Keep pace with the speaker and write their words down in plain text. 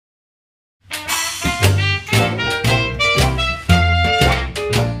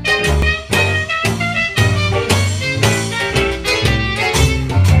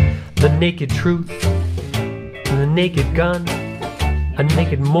naked truth, the naked gun, a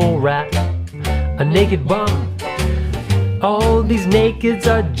naked mole rat, a naked bum. All these nakeds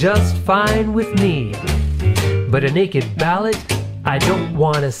are just fine with me, but a naked ballot I don't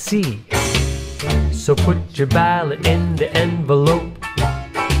want to see. So put your ballot in the envelope,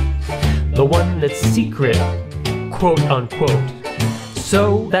 the one that's secret, quote unquote,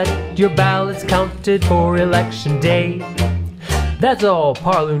 so that your ballot's counted for election day. That's all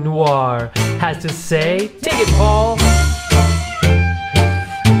Parlour Noir has to say. Take it, Paul!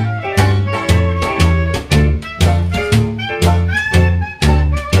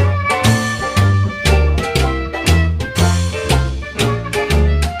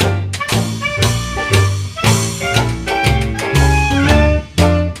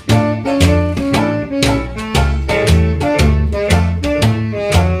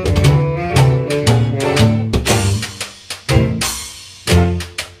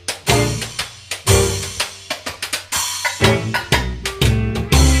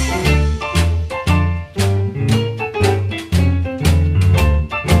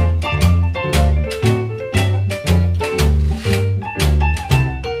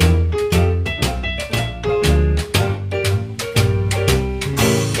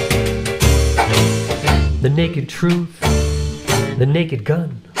 The naked truth, the naked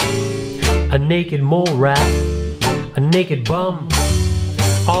gun, a naked mole rat, a naked bum.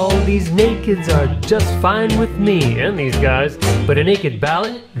 All these nakeds are just fine with me and these guys, but a naked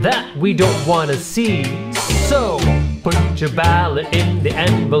ballot, that we don't want to see. So, put your ballot in the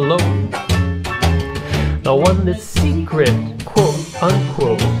envelope, the one that's secret, quote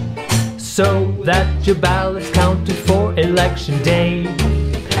unquote, so that your ballot's counted for election day.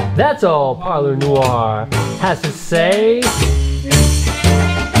 That's all Parlour Noir has to say.